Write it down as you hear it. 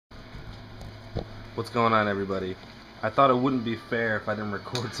What's going on, everybody? I thought it wouldn't be fair if I didn't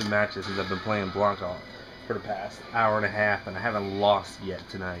record some matches since I've been playing Blanca for the past hour and a half and I haven't lost yet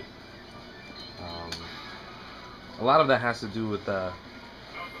tonight. Um, a lot of that has to do with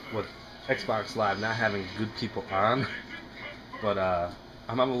Xbox Live not having good people on, but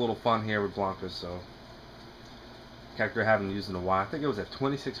I'm having a little fun here with Blanca, so character I haven't used in a while. I think it was at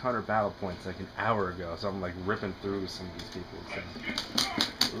 2,600 battle points like an hour ago, so I'm like ripping through some of these people.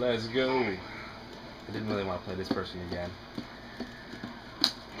 So let's go. I didn't really want to play this person again.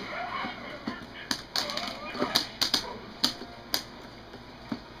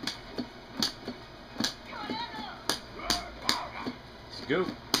 Let's go.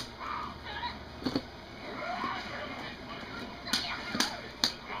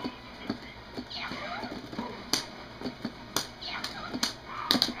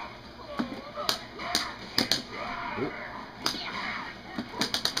 Ooh.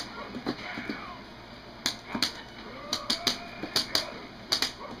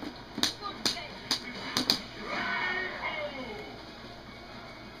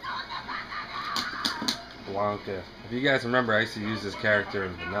 Blanca. If you guys remember, I used to use this character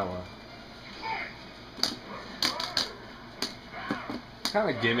in Vanilla. Kind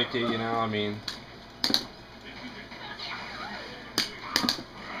of gimmicky, you know. I mean,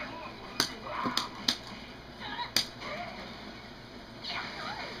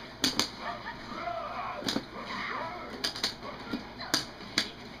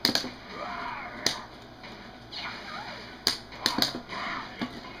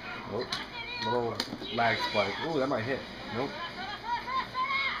 oh, little lag spike. Ooh, that might hit. Nope.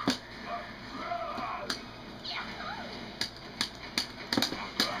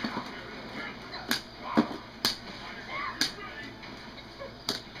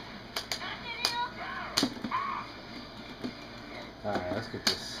 Alright, let's get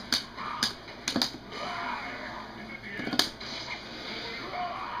this.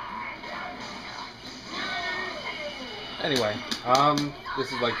 Anyway,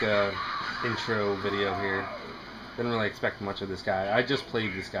 this is like a intro video here. Didn't really expect much of this guy. I just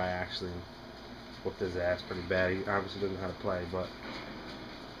played this guy actually. Whooped his ass pretty bad. He obviously doesn't know how to play, but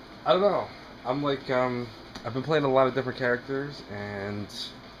I don't know. I'm like, I've been playing a lot of different characters, and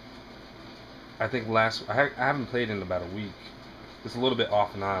I think I haven't played in about a week. Just a little bit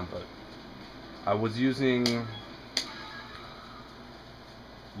off and on, but I was using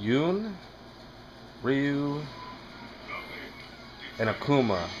Yoon, Ryu, and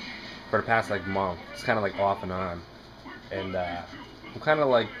Akuma for the past like month. It's kind of like off and on, and I'm kind of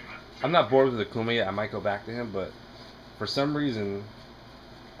like, I'm not bored with Akuma yet. I might go back to him, but for some reason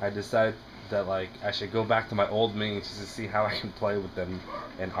I decided that like I should go back to my old mains just to see how I can play with them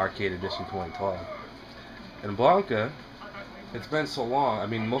in Arcade Edition 2012. And Blanca, it's been so long. I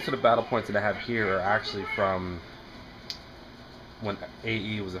mean, most of the battle points that I have here are actually from when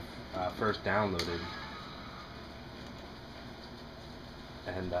AE was first downloaded,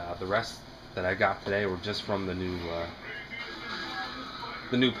 and the rest that I got today were just from the new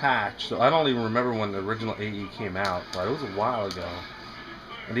patch. So I don't even remember when the original AE came out, but it was a while ago.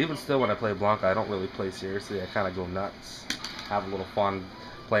 And even still, when I play Blanca, I don't really play seriously. I kind of go nuts, have a little fun,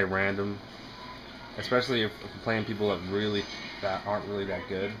 play random, especially if I'm playing people that aren't really that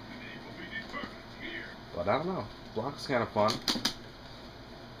good. But I don't know. Blanca's kind of fun.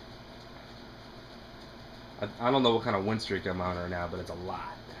 I don't know what kind of win streak I'm on right now, but it's a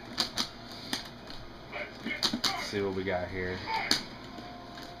lot. Let's see what we got here.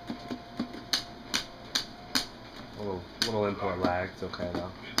 Little input lag. It's okay though.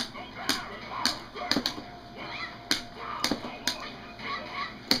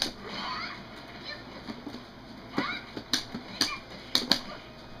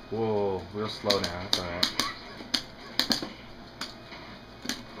 Whoa, real slow now. That's alright.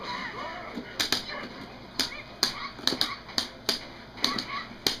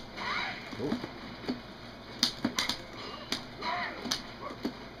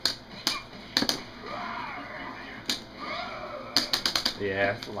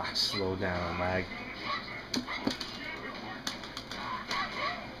 Yeah, it's a lot slow down on lag.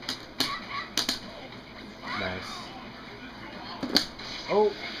 Nice.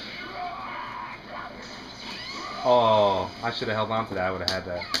 Oh! Oh, I should have held on to that. I would have had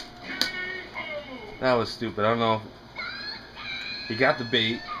that. That was stupid. I don't know. He got the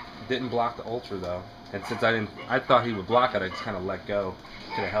bait. Didn't block the ultra though. And since I thought he would block it, I just kind of let go.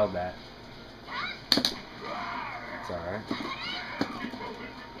 Could have held that. It's alright.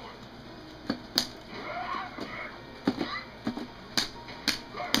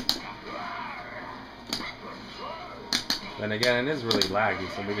 Then again, it is really laggy,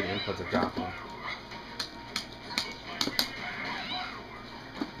 so maybe the inputs are dropping.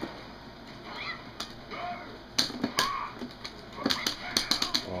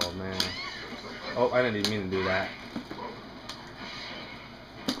 I didn't even mean to do that.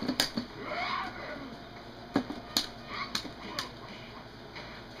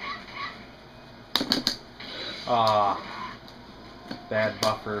 Ah, bad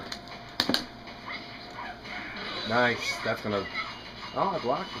buffer. Nice. That's gonna. Oh, I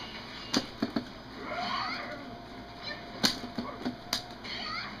blocked it.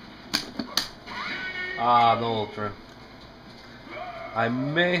 Ah, the ultra. I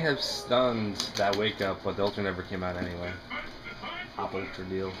may have stunned that wake up, but the ultra never came out anyway. Top ultra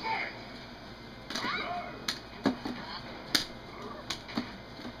deal.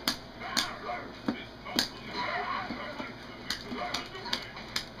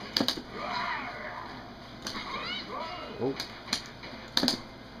 Oh.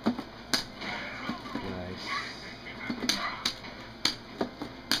 Nice.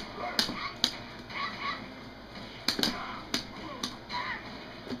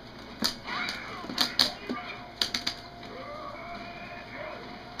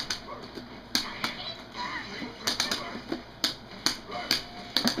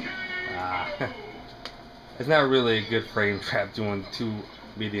 It's not really a good frame trap doing 2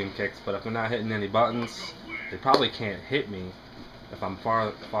 medium kicks, but if I'm not hitting any buttons, they probably can't hit me if I'm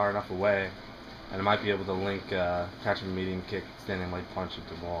far enough away, and I might be able to link catch a medium kick, standing light punch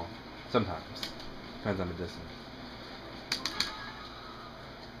into the wall. Sometimes. Depends on the distance.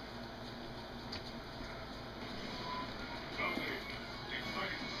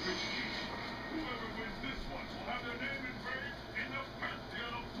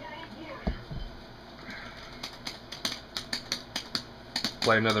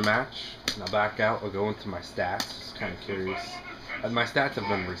 Play another match, and I'll back out. I'll go into my stats. Just kind of curious. My stats have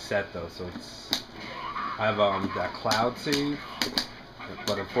been reset though, so it's. I have that cloud save,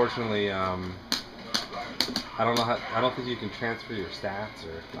 but unfortunately, I don't know how. I don't think you can transfer your stats,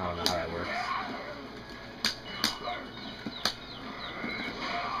 or I don't know how that works.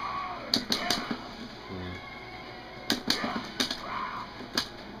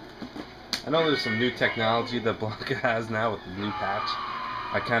 I know there's some new technology that Blanka has now with the new patch.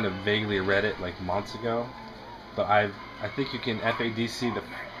 I kind of vaguely read it like months ago, but I think you can FADC the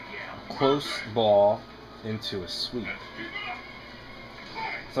close ball into a sweep.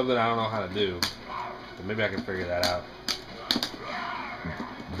 Something I don't know how to do, but maybe I can figure that out.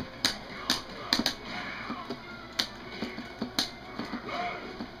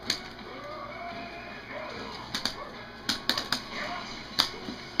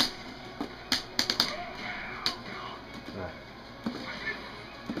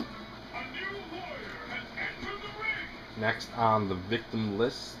 Next on the victim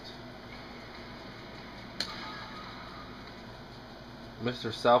list,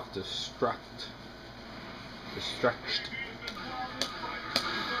 Mr. Self-Destruct.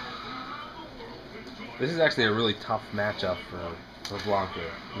 This is actually a really tough matchup for Blanka.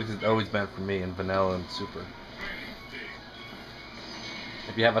 This has always been for me in Vanilla and Super.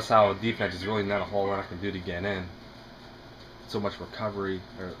 If you have a solid defense, there's really not a whole lot I can do to get in. So much recovery,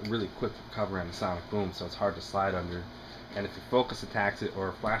 or really quick recovery on the Sonic Boom, so it's hard to slide under. And if you focus attacks it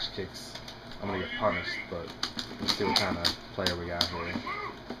or flash kicks, I'm going to get punished, but let's see what kind of player we got here.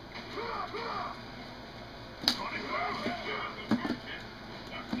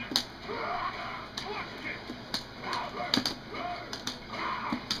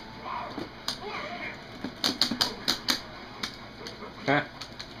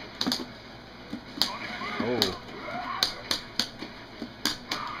 Oh.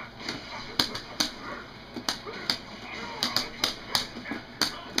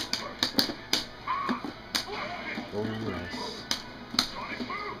 Oh, nice.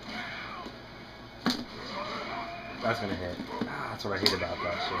 That's gonna hit. Ah, that's what I hate about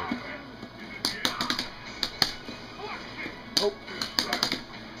that shit. Oh.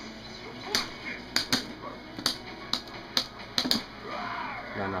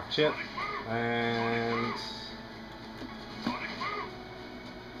 Not enough chip. And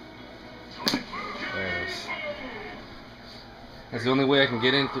there it is. That's the only way I can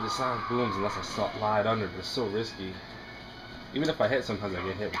get in through the Sonic Booms unless I slide under, but it's so risky. Even if I hit, sometimes I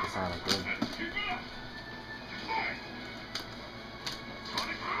get hit with the Sonic Boom.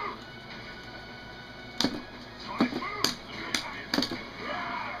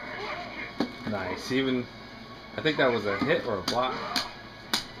 Nice. Even, I think that was a hit or a block.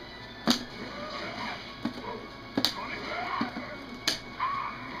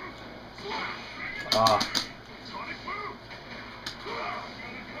 Ah.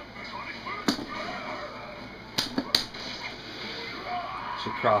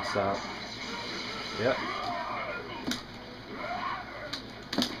 Should cross out. Yep.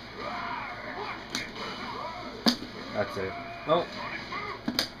 That's it. Oh.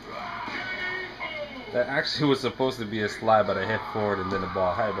 That actually was supposed to be a slide, but I hit forward and then the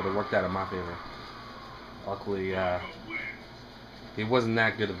ball hit, but it worked out in my favor. Luckily, he wasn't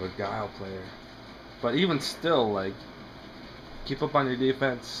that good of a guile player. But even still, like, keep up on your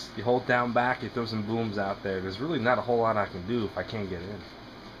defense. You hold down back, you throw some booms out there. There's really not a whole lot I can do if I can't get in.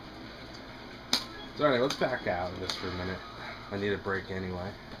 So alright, let's back out of this for a minute. I need a break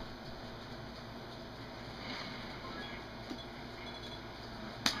anyway.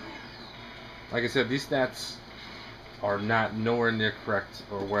 Like I said, these stats are not nowhere near correct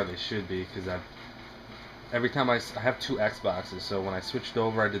or where they should be, because every time I have two Xboxes, so when I switched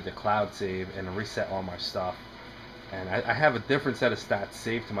over I did the cloud save and reset all my stuff, and I have a different set of stats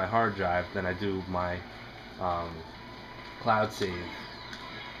saved to my hard drive than I do my cloud save.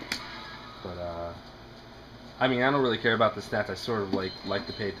 But I mean, I don't really care about the stats. I sort of like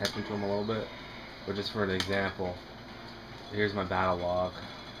to pay attention to them a little bit. But just for an example, here's my battle log.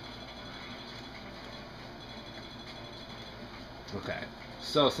 Okay,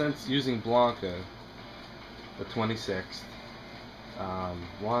 so since using Blanca, the 26th,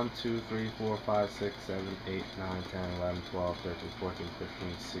 1, 2, 3, 4, 5, 6, 7, 8, 9, 10, 11, 12, 13, 14,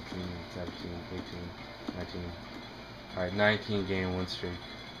 15, 16, 17, 18, 19. Alright, 19 game win streak.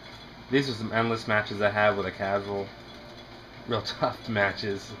 These are some endless matches I have with a casual. Real tough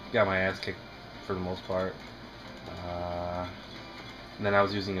matches. Got my ass kicked for the most part. And then I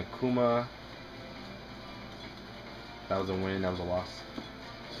was using Akuma. That was a win, that was a loss.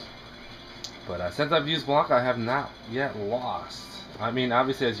 But since I've used Blanca, I have not yet lost. I mean,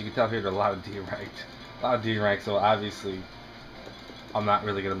 obviously, as you can tell here, there are a lot of D-ranked. A lot of D-ranked, so obviously, I'm not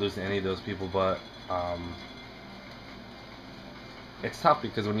really going to lose to any of those people, but it's tough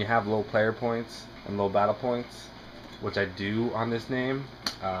because when you have low player points and low battle points, which I do on this name,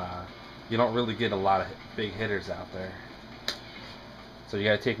 you don't really get a lot of big hitters out there. So you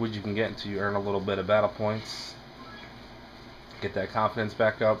got to take what you can get until you earn a little bit of battle points, get that confidence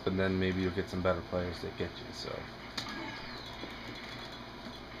back up, and then maybe you'll get some better players that get you. So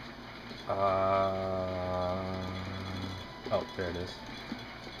oh, there it is.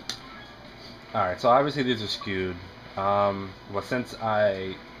 Alright, so obviously these are skewed. But since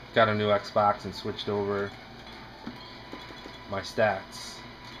I got a new Xbox and switched over my stats,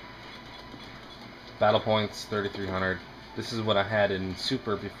 battle points 3,300. This is what I had in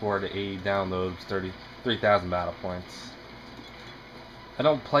Super before the 80 downloads, 33,000 battle points. I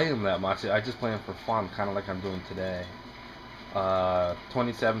don't play them that much. I just play them for fun, kind of like I'm doing today.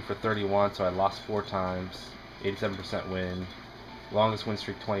 27 for 31, so I lost 4 times. 87% win. Longest win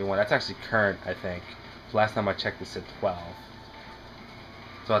streak 21. That's actually current, I think. Last time I checked, it said 12.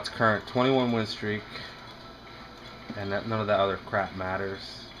 So that's current. 21 win streak. And none of that other crap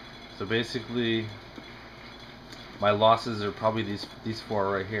matters. So basically, my losses are probably these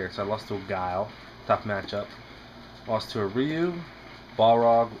 4 right here. So I lost to a Guile. Tough matchup. Lost to a Ryu.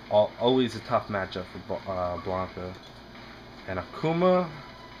 Balrog, always a tough matchup for Blanca. And Akuma,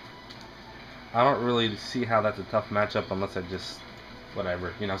 I don't really see how that's a tough matchup unless I just,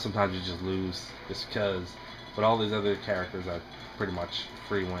 whatever, you know, sometimes you just lose just because. But all these other characters are pretty much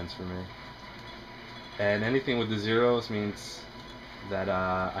free wins for me. And anything with the zeros means that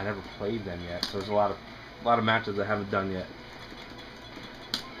I never played them yet. So there's a lot of matches I haven't done yet.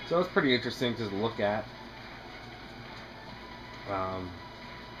 So it's pretty interesting to look at.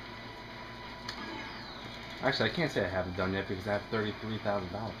 Actually, I can't say I haven't done yet because I have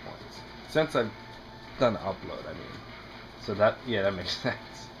 33,000 battle points since I've done the upload. I mean, so that makes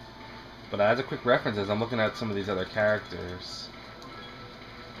sense. But as a quick reference, as I'm looking at some of these other characters,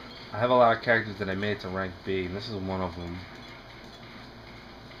 I have a lot of characters that I made to rank B, and this is one of them.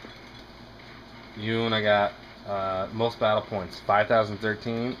 Yoon, I got most battle points,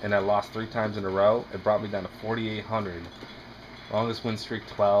 5,013, and I lost 3 times in a row. It brought me down to 4,800. Longest win streak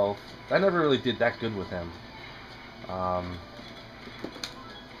 12. I never really did that good with him.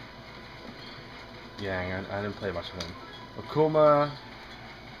 Yeah, I didn't play much of him. Akuma,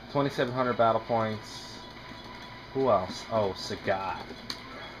 2,700 battle points. Who else? Oh, Sagat.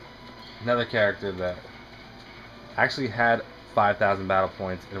 Another character that actually had 5,000 battle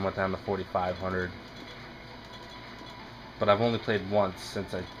points and went down to 4,500. But I've only played once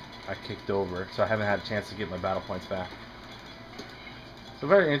since I kicked over, so I haven't had a chance to get my battle points back. So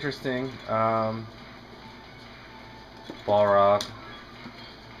very interesting. Balrog.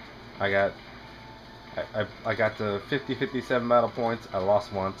 I got the 50-57 battle points. I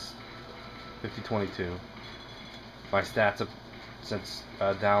lost once. 50-22. My stats have since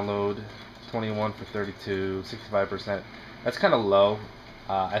download 21 for 32, 65%. That's kind of low.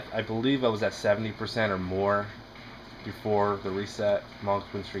 I believe I was at 70% or more before the reset. Monk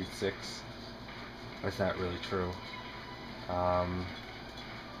win streak 6. That's not really true.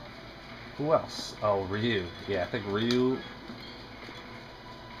 Who else? Oh, Ryu. Yeah, I think Ryu.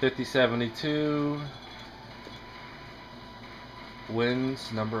 50-72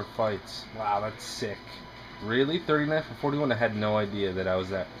 wins, number of fights. Wow, that's sick. Really? 39 for 41? I had no idea that I was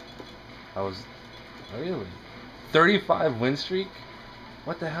that. I was. Really? 35 win streak?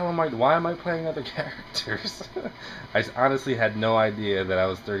 What the hell am I? Why am I playing other characters? I honestly had no idea that I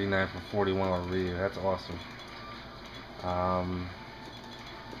was 39 for 41 on Ryu. That's awesome.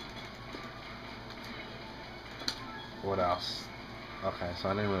 What else? Okay, so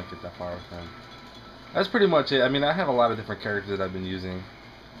I didn't really get that far with him. That's pretty much it. I mean, I have a lot of different characters that I've been using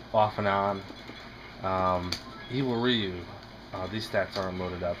off and on. Evil Ryu. These stats aren't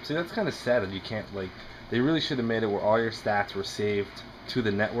loaded up. See, that's kind of sad that you can't, like, they really should have made it where all your stats were saved to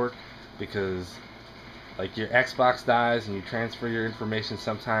the network, because, like, your Xbox dies and you transfer your information,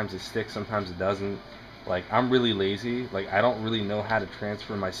 sometimes it sticks, sometimes it doesn't. Like, I'm really lazy. Like, I don't really know how to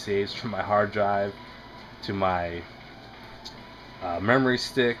transfer my saves from my hard drive to my memory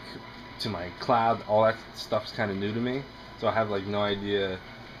stick to my cloud. All that stuff's kind of new to me, so I have like no idea.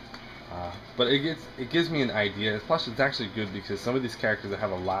 But it gives me an idea. Plus, it's actually good because some of these characters I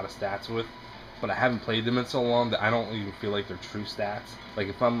have a lot of stats with, but I haven't played them in so long that I don't even feel like they're true stats. Like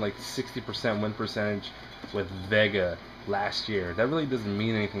if I'm like 60% win percentage with Vega last year, that really doesn't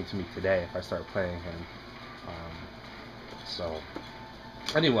mean anything to me today if I start playing him. So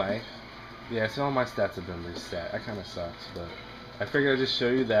anyway, yeah, so all my stats have been reset. That kind of sucks, but I figured I'd just show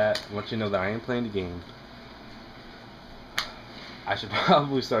you that, let you know that I am playing the game. I should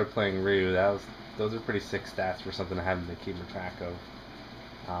probably start playing Ryu. Those are pretty sick stats for something I haven't been keeping track of.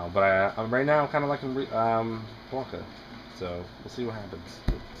 But right now I'm kind of liking Blanka, so we'll see what happens.